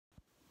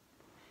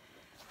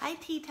Hi,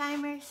 tea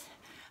timers.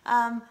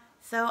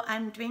 So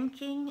I'm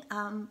drinking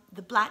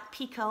the Black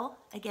Pico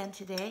again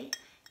today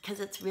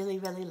because it's really,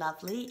 really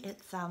lovely.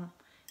 It's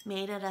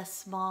made at a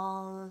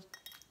small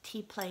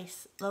tea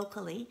place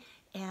locally,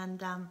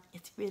 and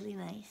it's really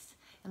nice.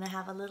 And I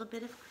have a little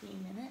bit of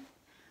cream in it.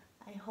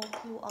 I hope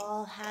you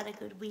all had a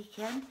good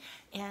weekend,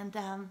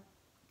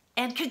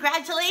 and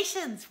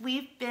congratulations!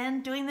 We've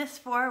been doing this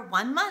for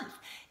 1 month,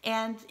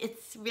 and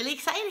it's really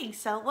exciting.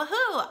 So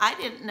woohoo! I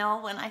didn't know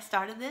when I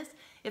started this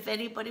if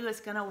anybody was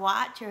going to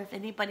watch or if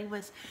anybody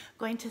was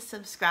going to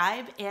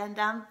subscribe, and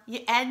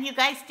you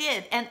guys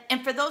did.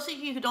 And for those of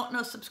you who don't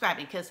know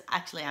subscribing, because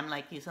actually I'm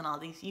like using all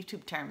these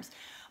YouTube terms,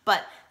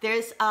 but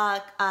there's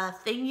a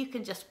thing you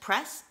can just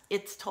press.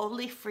 It's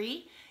totally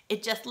free.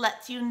 It just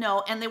lets you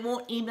know, and they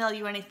won't email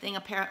you anything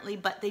apparently,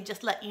 but they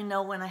just let you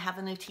know when I have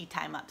a new tea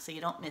time up so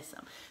you don't miss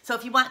them. So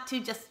if you want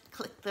to, just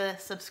click the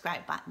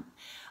subscribe button.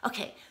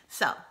 Okay,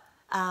 so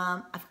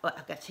I've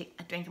got to take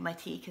a drink of my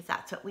tea because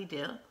that's what we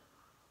do.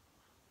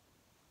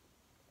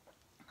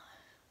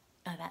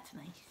 Oh, that's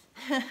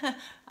nice.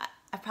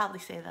 I probably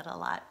say that a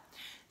lot.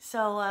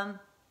 So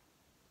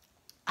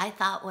I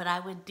thought what I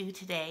would do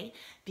today,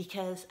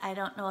 because I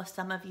don't know if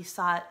some of you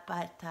saw it,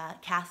 but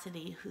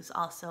Cassidy, who's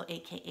also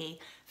AKA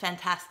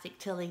Fantastic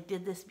Tilly,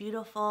 did this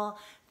beautiful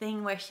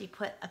thing where she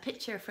put a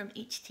picture from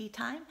each tea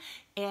time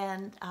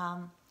and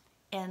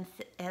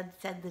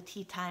said the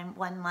tea time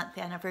 1 month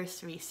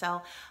anniversary.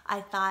 So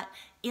I thought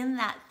in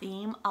that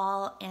theme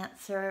I'll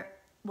answer,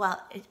 well,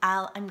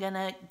 I'm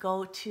gonna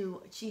go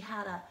to, she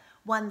had a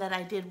one that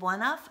I did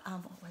one of,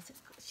 what was it?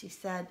 She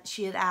said,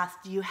 she had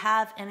asked, do you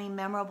have any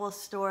memorable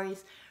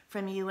stories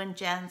from you and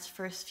Jen's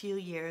first few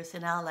years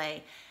in LA?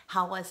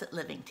 How was it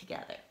living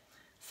together?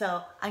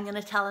 So I'm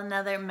gonna tell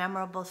another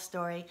memorable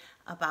story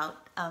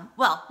about,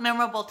 well,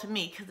 memorable to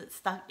me because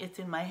it's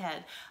in my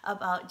head,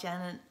 about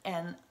Jen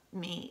and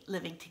me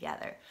living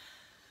together.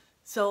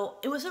 So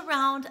it was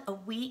around a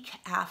week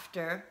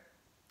after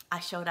I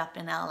showed up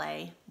in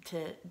LA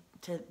to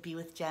be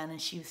with Jen, and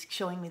she was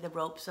showing me the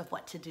ropes of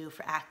what to do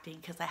for acting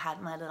because I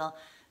had my little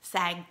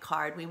SAG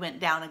card. We went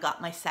down and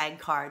got my SAG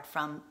card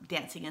from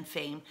Dancing and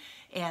Fame,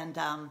 and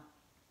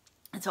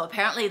so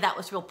apparently that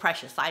was real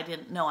precious. I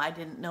didn't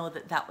know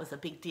that that was a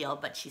big deal,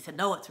 but she said,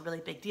 no, it's a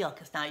really big deal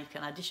because now you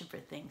can audition for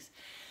things.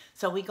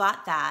 So we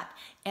got that,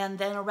 and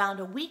then around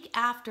a week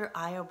after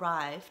I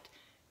arrived,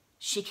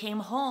 she came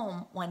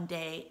home one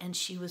day and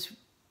she was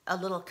a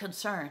little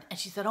concerned, and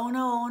she said, oh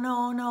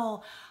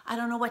no, I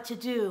don't know what to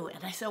do.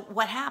 And I said,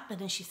 what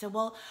happened? And she said,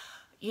 well,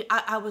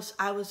 I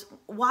was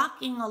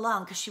walking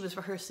along, because she was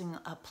rehearsing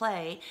a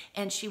play,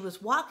 and she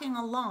was walking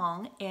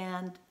along,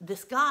 and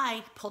this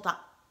guy pulled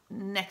up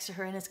next to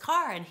her in his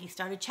car, and he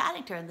started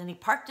chatting to her, and then he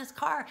parked his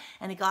car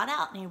and he got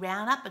out and he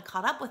ran up and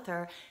caught up with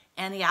her,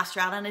 and he asked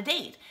her out on a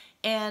date.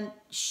 And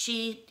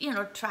she, you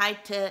know,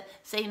 tried to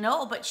say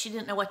no, but she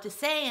didn't know what to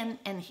say,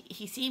 and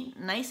he seemed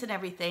nice and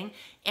everything.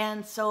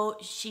 And so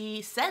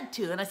she said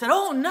to, and I said,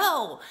 oh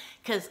no,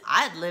 because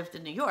I had lived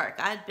in New York.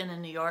 I'd been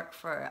in New York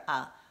for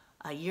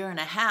a year and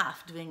a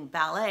half doing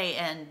ballet,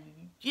 and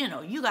you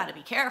know, you got to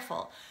be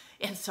careful.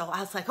 And so I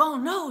was like, oh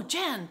no,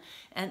 Jen.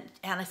 And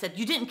I said,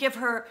 you didn't give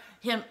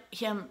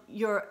him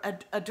your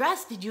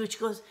address, did you? And she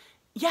goes,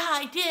 yeah,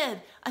 I did.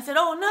 I said,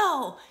 oh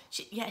no.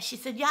 She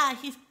said, yeah,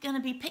 he's going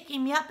to be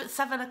picking me up at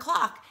 7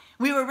 o'clock.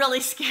 We were really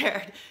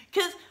scared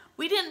because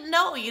we didn't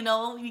know, you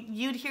know,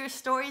 you'd hear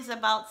stories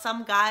about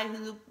some guy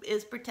who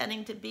is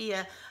pretending to be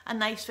a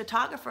nice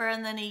photographer,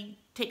 and then he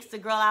takes the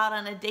girl out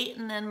on a date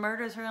and then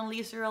murders her and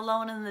leaves her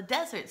alone in the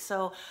desert.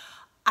 So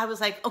I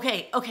was like,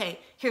 okay,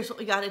 here's what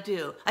we got to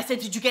do. I said,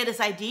 did you get his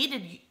ID?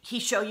 Did he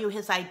show you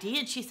his ID?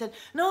 And she said,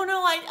 no,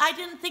 I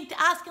didn't think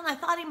to ask him. I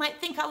thought he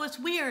might think I was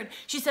weird.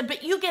 She said,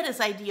 but you get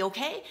his ID,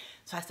 okay?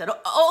 So I said,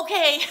 oh,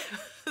 okay.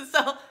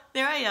 So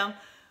there I am,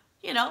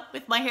 you know,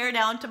 with my hair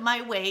down to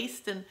my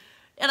waist, and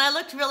I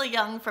looked really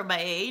young for my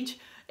age,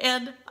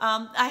 and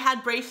I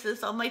had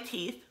braces on my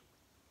teeth.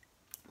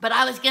 But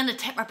I was going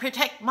to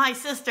protect my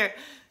sister.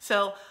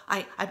 So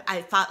I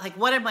thought, like,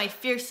 what are my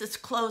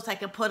fiercest clothes I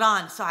could put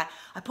on? So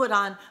I put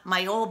on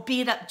my old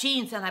beat up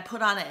jeans, and I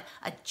put on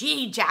a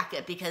G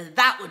jacket because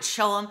that would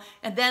show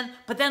them.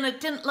 But then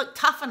it didn't look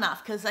tough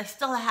enough because I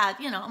still had,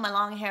 you know, my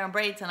long hair and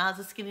braids, and I was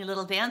a skinny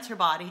little dancer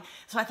body.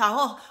 So I thought,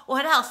 oh,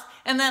 what else?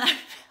 And then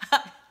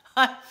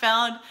I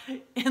found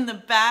in the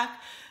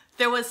back,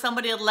 there was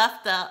somebody had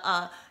left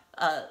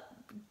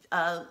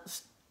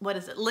what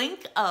is it,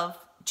 link of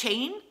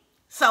chain.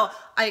 So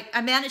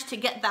I managed to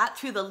get that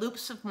through the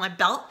loops of my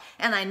belt,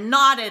 and I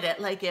knotted it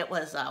like it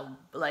was a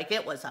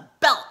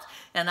belt.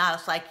 And I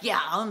was like,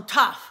 yeah, I'm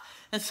tough.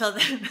 And so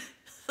then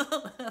this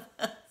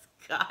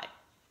guy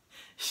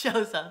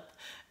shows up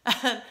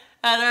at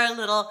our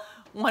little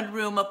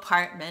one-room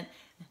apartment.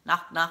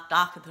 Knock, knock,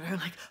 knock at the door.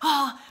 Like,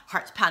 oh,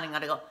 heart's pounding.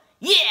 And I go,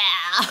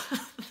 yeah,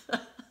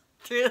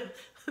 through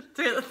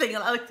the thing.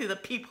 And I look through the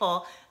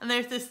peephole, and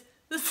there's this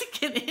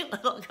skinny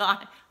little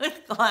guy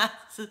with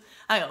glasses.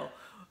 I go,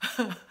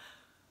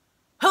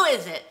 who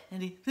is it?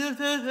 And he,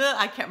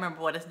 I can't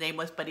remember what his name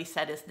was, but he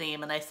said his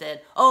name. And I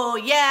said, oh,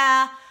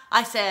 yeah.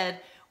 I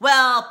said,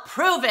 well,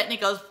 prove it. And he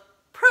goes,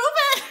 prove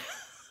it?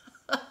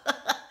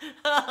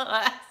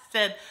 I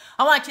said,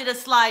 I want you to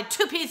slide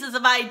 2 pieces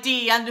of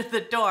ID under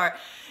the door.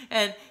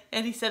 And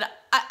he said,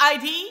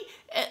 ID?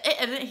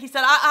 And he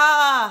said,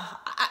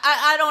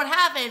 I don't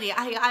have any.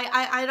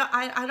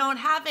 I don't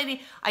have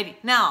any ID.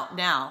 Now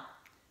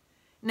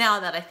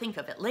that I think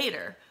of it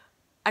later,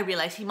 I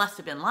realize he must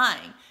have been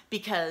lying,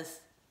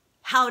 because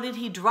how did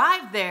he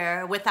drive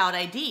there without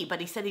ID? But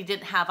he said he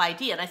didn't have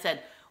ID. And I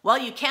said, well,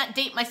 you can't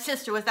date my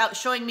sister without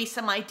showing me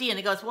some ID. And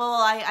he goes, well,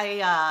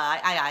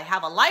 I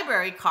have a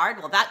library card.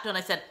 Well, that done.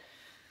 I said,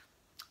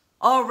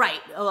 all right,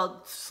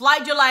 well,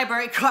 slide your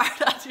library card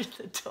under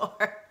the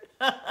door.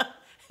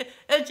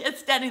 And just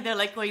standing there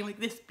like going like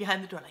this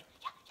behind the door, like,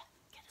 yeah,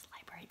 get his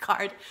library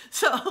card.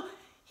 So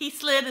he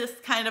slid his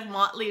kind of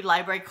motley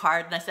library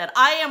card, and I said,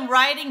 I am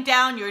writing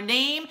down your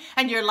name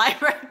and your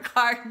library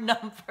card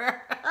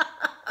number.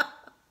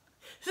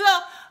 So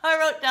I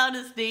wrote down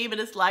his name and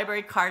his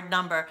library card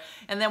number,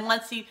 and then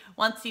once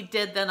he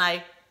did, then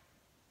I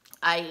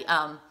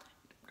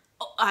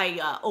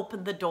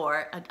opened the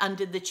door, I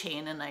undid the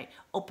chain, and I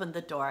opened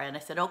the door, and I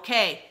said,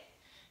 okay,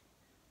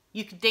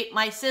 you can date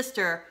my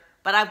sister,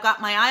 but I've got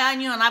my eye on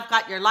you, and I've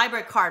got your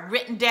library card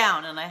written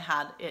down. And I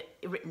had it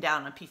written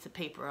down on a piece of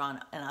paper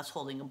and I was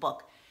holding a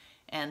book.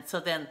 And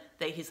so then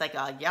he's like,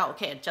 yeah,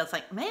 okay. And Jen's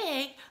like,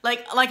 Meg,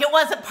 like it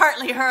wasn't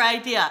partly her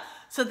idea.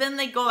 So then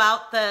they go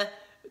out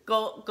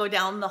go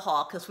down the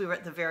hall, because we were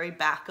at the very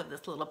back of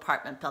this little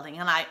apartment building,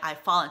 and I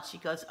fall, and she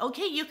goes,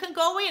 okay, you can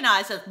go away now.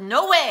 I said,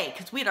 no way,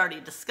 because we'd already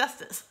discussed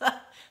this.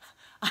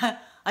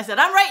 I said,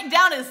 I'm writing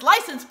down his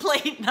license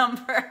plate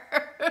number.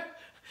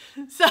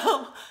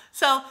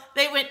 So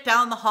they went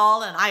down the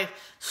hall, and I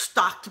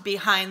stalked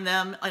behind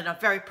them in a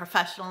very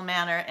professional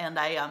manner, and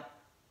I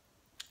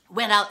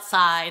went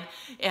outside,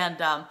 and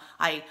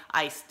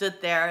I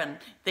stood there, and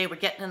they were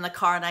getting in the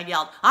car, and I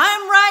yelled,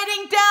 I'm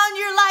writing down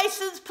your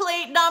license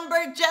plate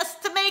number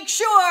just to make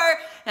sure.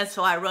 And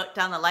so I wrote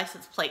down the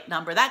license plate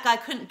number. That guy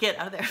couldn't get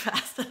out of there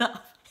fast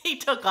enough. He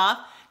took off.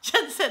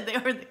 Jen said they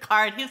were in the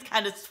car, and he was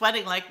kind of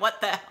sweating like,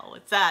 what the hell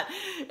was that?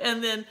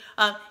 And then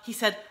he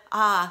said,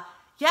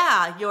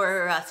 yeah,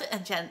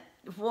 and Jen,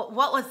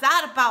 what was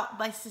that about?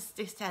 My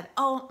sister said,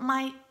 oh,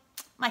 my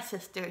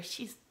sister,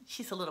 she's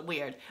a little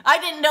weird. I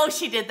didn't know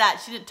she did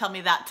that. She didn't tell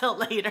me that till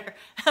later.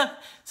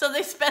 So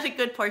they spent a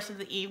good portion of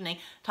the evening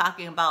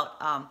talking about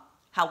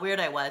how weird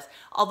I was,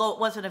 although it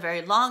wasn't a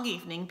very long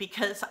evening,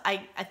 because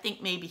I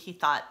think maybe he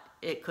thought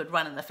it could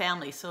run in the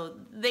family, so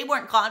they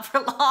weren't gone for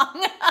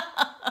long.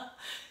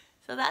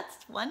 So that's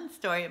one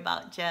story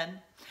about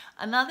Jen.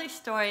 Another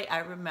story I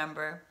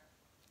remember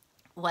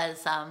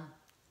was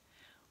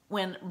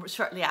when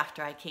shortly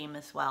after I came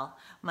as well,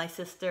 my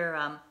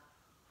sister,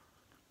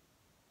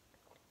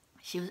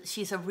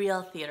 she's a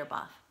real theater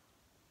buff.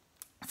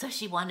 So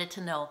she wanted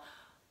to know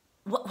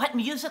what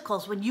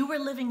musicals, when you were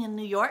living in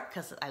New York,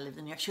 because I lived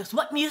in New York, she goes,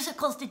 what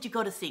musicals did you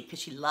go to see? Because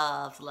she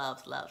loves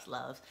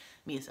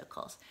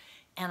musicals.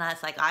 And I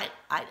was like, I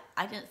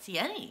didn't see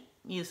any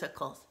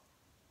musicals.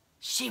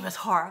 She was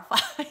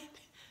horrified.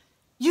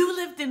 You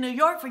lived in New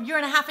York for a year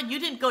and a half and you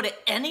didn't go to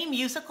any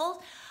musicals?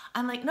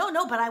 I'm like, no,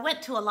 but I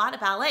went to a lot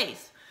of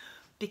ballets,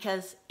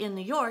 because in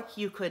New York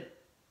you could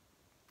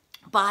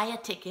buy a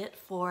ticket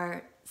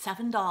for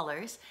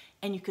 $7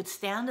 and you could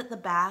stand at the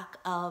back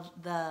of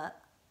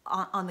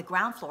on the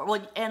ground floor.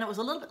 Well, and it was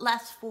a little bit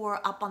less for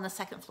up on the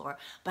second floor,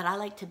 but I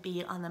like to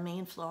be on the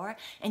main floor,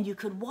 and you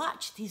could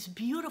watch these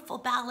beautiful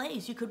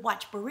ballets. You could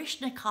watch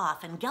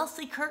Baryshnikov and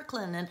Gelsey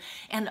Kirkland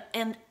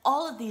and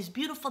all of these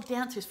beautiful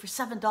dancers for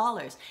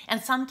 $7.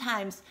 And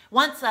sometimes,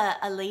 once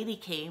a lady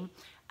came,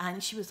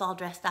 and she was all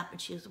dressed up,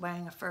 and she was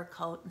wearing a fur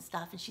coat and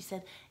stuff. And she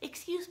said,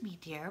 excuse me,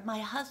 dear, my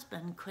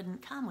husband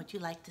couldn't come. Would you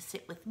like to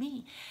sit with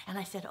me? And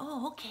I said,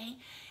 oh, okay.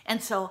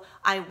 And so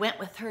I went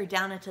with her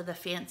down into the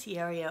fancy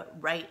area,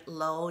 right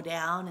low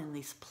down in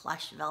these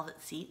plush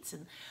velvet seats.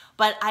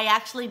 But I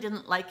actually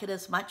didn't like it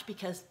as much,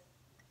 because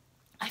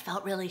I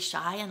felt really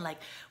shy, and like,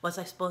 was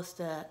I supposed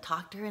to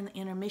talk to her in the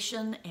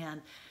intermission?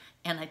 And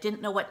I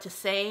didn't know what to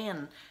say.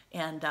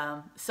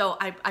 So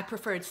I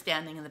preferred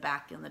standing in the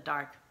back in the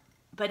dark.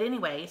 But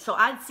anyway, so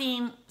I'd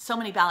seen so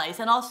many ballets,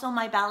 and also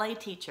my ballet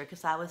teacher,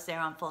 because I was there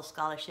on full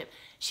scholarship,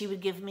 she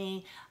would give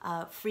me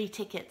free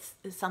tickets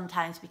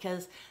sometimes,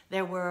 because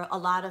there were a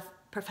lot of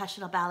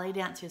professional ballet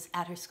dancers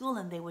at her school,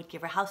 and they would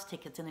give her house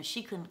tickets, and if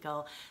she couldn't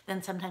go,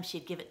 then sometimes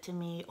she'd give it to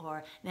me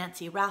or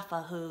Nancy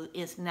Raffa, who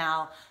is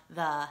now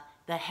the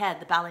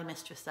ballet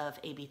mistress of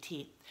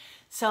ABT.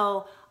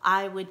 So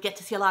I would get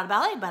to see a lot of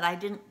ballet, but I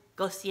didn't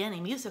go see any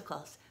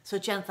musicals. So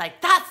Jen's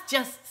like, that's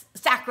just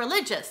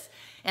sacrilegious.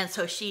 And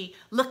so she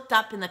looked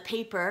up in the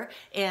paper,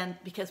 and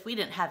because we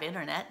didn't have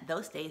internet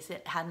those days,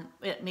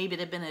 maybe it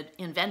had been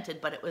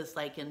invented, but it was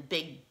like in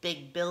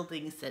big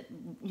buildings that,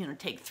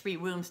 take 3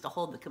 rooms to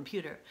hold the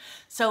computer.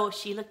 So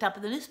she looked up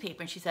in the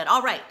newspaper and she said,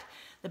 all right,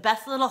 the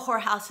Best Little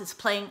Whorehouse is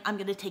playing. I'm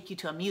going to take you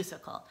to a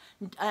musical.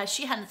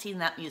 She hadn't seen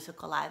that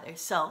musical either.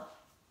 So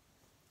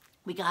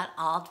we got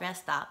all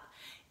dressed up,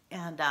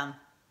 and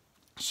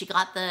she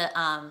got the,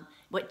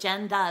 what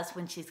Jen does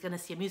when she's going to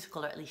see a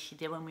musical, or at least she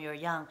did when we were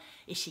young,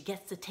 is she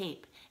gets the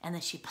tape and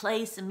then she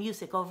plays the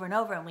music over and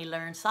over, and we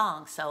learn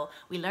songs. So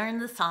we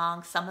learned the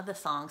songs, some of the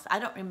songs. I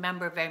don't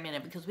remember very many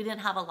because we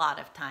didn't have a lot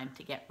of time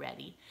to get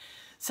ready.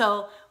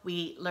 So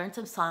we learned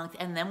some songs,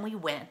 and then we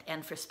went,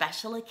 and for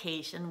special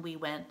occasion we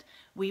went.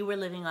 We were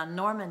living on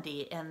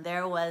Normandy, and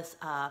there was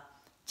a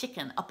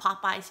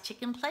Popeye's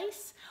chicken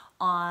place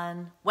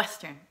on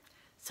Western.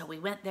 So we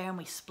went there and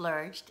we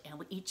splurged, and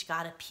we each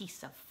got a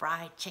piece of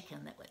fried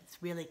chicken that was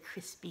really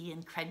crispy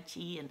and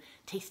crunchy and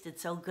tasted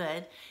so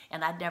good.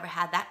 And I'd never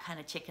had that kind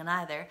of chicken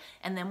either.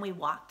 And then we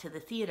walked to the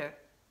theater.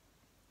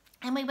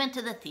 And we went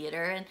to the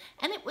theater, and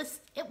it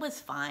was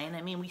fine.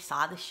 I mean, we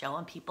saw the show,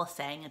 and people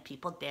sang and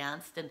people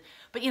danced.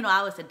 But you know,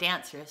 I was a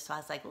dancer, so I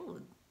was like,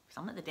 ooh,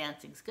 some of the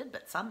dancing's good,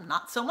 but some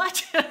not so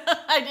much.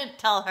 I didn't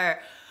tell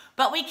her.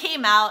 But we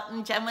came out,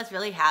 and Jen was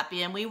really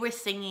happy, and we were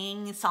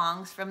singing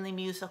songs from the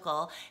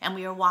musical, and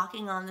we were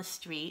walking on the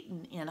street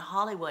in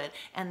Hollywood,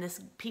 and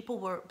people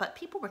were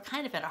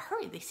kind of in a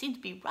hurry. They seemed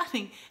to be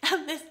running,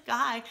 and this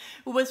guy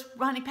was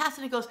running past,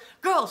 and he goes,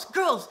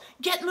 girls,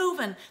 get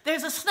moving.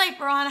 There's a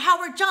sniper on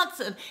Howard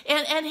Johnson,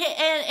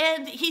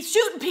 and he's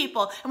shooting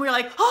people. And we were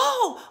like,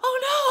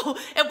 oh no,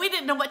 and we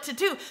didn't know what to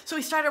do. So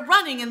we started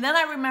running, and then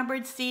I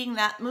remembered seeing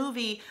that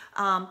movie,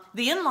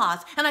 The In-Laws,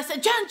 and I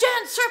said, Jen,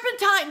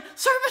 serpentine,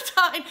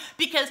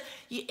 because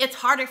it's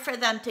harder for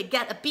them to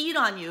get a bead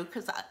on you,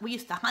 because we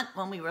used to hunt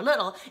when we were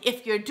little.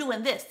 If you're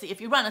doing this, if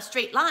you run a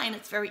straight line,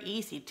 it's very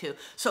easy to.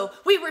 So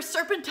we were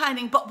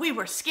serpentining, but we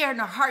were scared,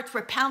 and our hearts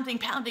were pounding,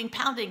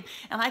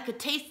 and I could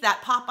taste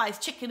that Popeye's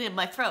chicken in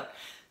my throat.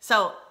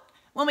 So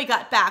when we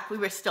got back, we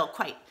were still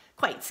quite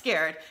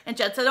scared. And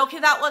Jen said, okay,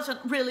 that wasn't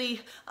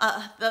really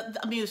the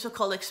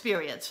musical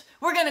experience.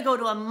 We're going to go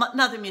to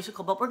another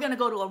musical, but we're going to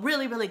go to a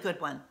really, really good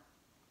one.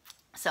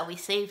 So we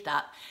saved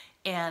up,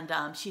 and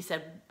she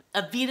said,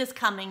 Evita's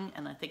coming,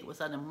 and I think it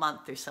was in a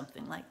month or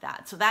something like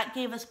that. So that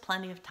gave us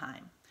plenty of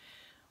time.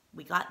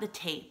 We got the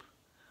tape.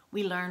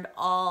 We learned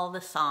all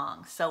the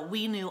songs. So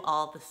we knew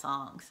all the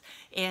songs.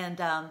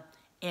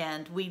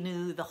 And we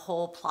knew the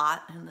whole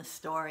plot and the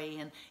story,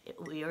 and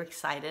we were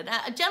excited.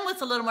 Jen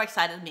was a little more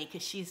excited than me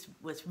because she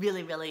was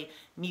really, really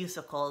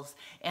musicals.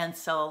 And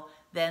so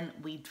then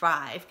we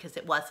drive, because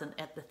it wasn't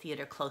at the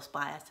theater close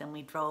by us, and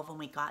we drove, and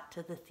we got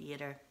to the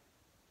theater.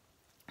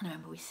 And I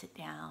remember we sit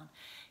down,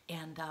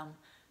 and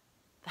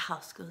the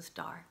house goes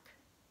dark,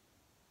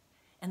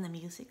 and the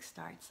music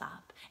starts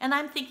up. And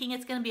I'm thinking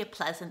it's going to be a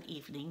pleasant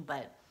evening,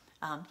 but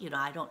you know,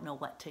 I don't know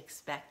what to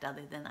expect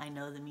other than I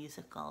know the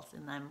musicals,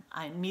 and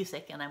I'm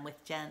music, and I'm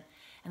with Jen.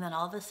 And then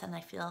all of a sudden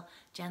I feel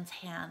Jen's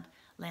hand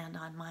land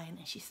on mine,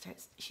 and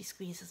she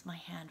squeezes my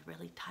hand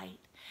really tight.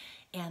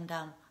 And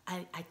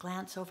I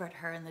glance over at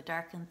her in the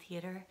darkened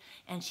theater,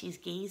 and she's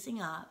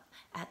gazing up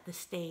at the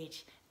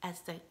stage as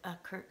the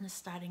curtain is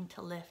starting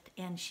to lift,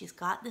 and she's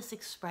got this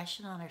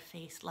expression on her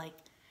face like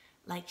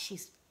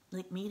she's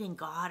like meeting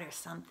God or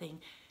something.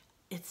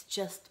 It's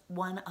just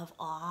one of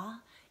awe.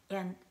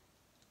 And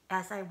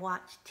as I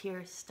watch,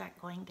 tears start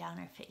going down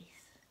her face.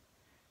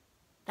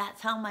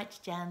 That's how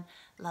much Jen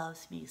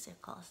loves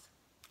musicals.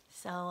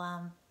 So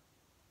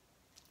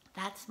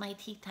that's my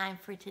tea time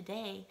for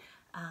today.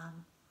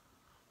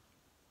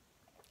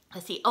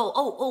 Let's see.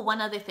 Oh, one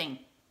other thing.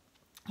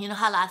 You know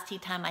how last tea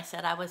time I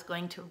said I was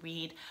going to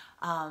read,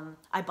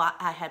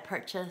 I had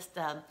purchased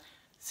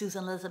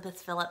Susan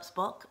Elizabeth Phillips'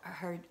 book.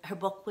 Her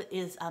book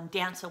is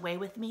Dance Away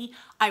With Me.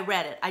 I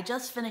read it. I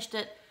just finished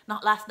it,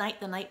 not last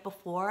night, the night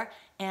before,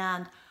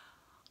 and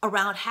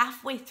around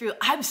halfway through,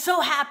 I'm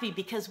so happy,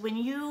 because when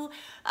you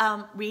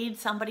read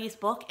somebody's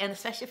book, and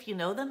especially if you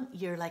know them,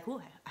 you're like,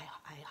 oh,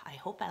 I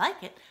hope I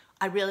like it.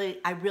 I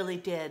really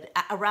did.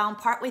 Around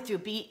partway through,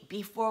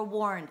 be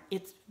forewarned,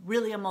 it's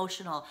really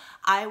emotional.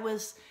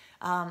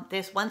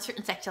 There's one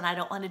certain section, I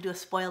don't want to do a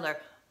spoiler,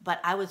 but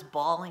I was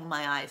bawling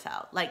my eyes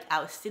out. Like,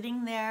 I was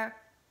sitting there,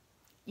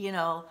 you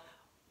know,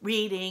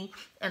 reading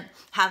and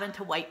having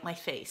to wipe my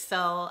face.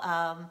 So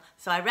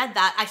I read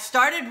that. I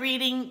started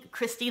reading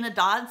Christina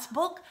Dodd's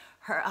book,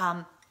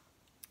 and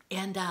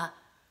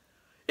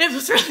it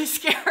was really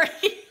scary.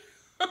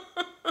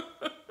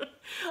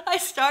 I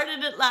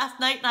started it last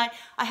night, and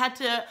I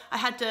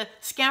had to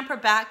scamper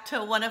back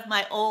to one of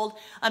my old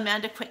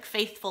Amanda Quick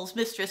Faithful's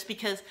mistress,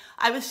 because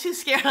I was too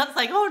scared. I was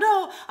like, oh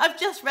no, I've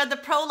just read the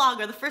prologue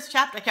or the first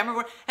chapter, I can't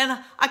remember, and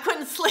I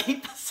couldn't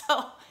sleep.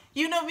 So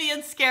you know me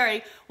and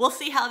scary. We'll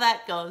see how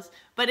that goes.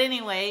 But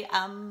anyway,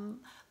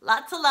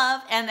 lots of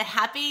love, and a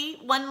happy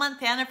 1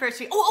 month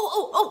anniversary.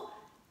 Oh,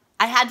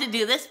 I had to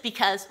do this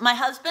because my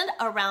husband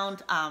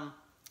around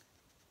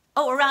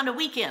a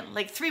weekend,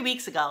 like 3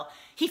 weeks ago,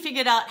 he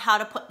figured out how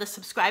to put the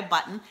subscribe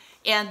button,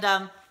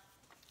 and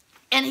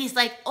he's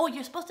like, oh,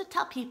 you're supposed to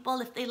tell people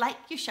if they like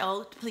your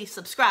show to please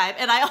subscribe,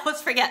 and I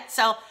always forget.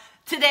 So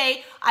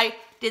today I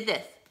did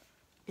this.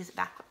 Is it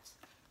backwards?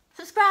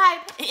 Subscribe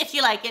if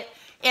you like it,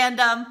 and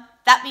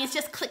that means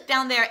just click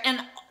down there,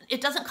 and it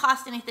doesn't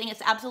cost anything.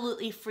 It's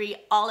absolutely free.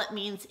 All it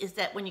means is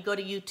that when you go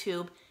to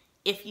YouTube,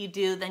 if you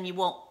do, then you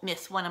won't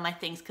miss one of my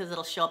things because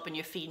it'll show up in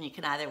your feed and you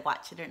can either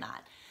watch it or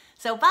not.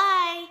 So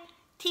bye,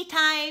 tea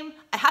time,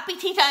 a happy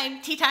tea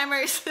time, tea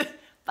timers.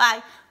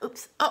 Bye.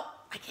 Oops, oh,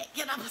 I can't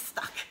get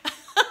unstuck.